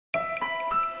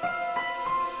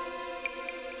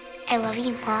I love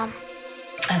you, Mom.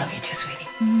 I love you too, sweetie.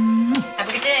 Have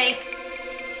a good day.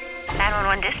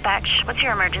 911 dispatch. What's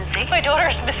your emergency? My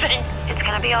daughter's missing. It's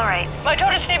gonna be all right. My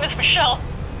daughter's name is Michelle.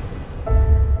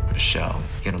 Michelle,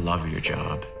 you're gonna love your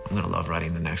job. I'm gonna love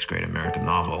writing the next great American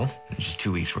novel. In just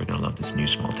 2 weeks, we're gonna love this new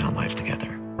small town life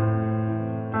together.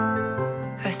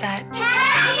 Who's that?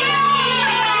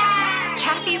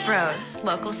 Cathy Rhodes,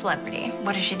 local celebrity.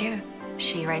 What does she do?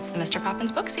 She writes the Mr.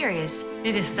 Poppins book series.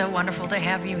 It is so wonderful to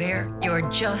have you here. You're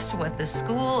just what this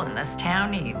school and this town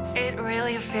needs. It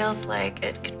really feels like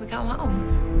it. Could we go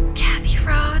home? Cathy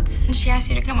Rhodes, and she asked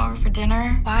you to come over for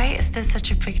dinner. Why is this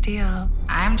such a big deal?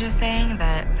 I'm just saying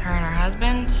that her and her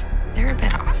husband, they're a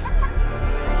bit off.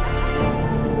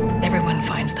 Everyone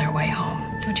finds their way home,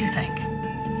 don't you think?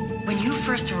 When you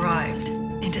first arrived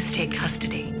into state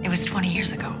custody, it was 20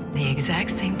 years ago. The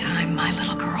exact same time my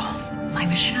little girl, my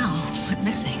Michelle, went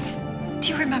missing. Do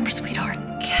you remember, sweetheart?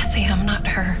 Cathy, I'm not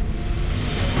her.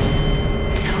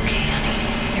 It's okay,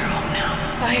 honey. You're home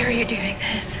now. Why are you doing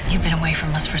this? You've been away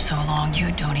from us for so long,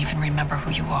 you don't even remember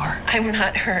who you are. I'm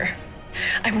not her.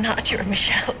 I'm not your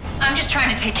Michelle. I'm just trying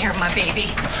to take care of my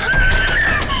baby.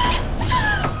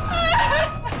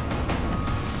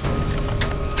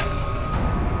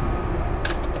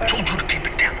 I told you to keep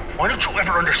it down. Why don't you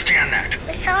ever understand that?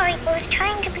 I'm sorry. I was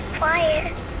trying to be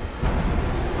quiet.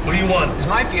 What do you want? Is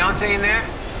my fiance in there?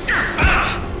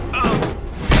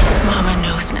 Mama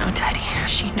knows now, Daddy.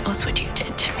 She knows what you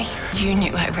did to me. You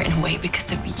knew I ran away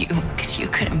because of you, because you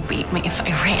couldn't beat me if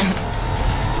I ran.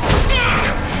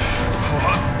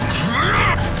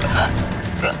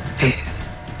 Is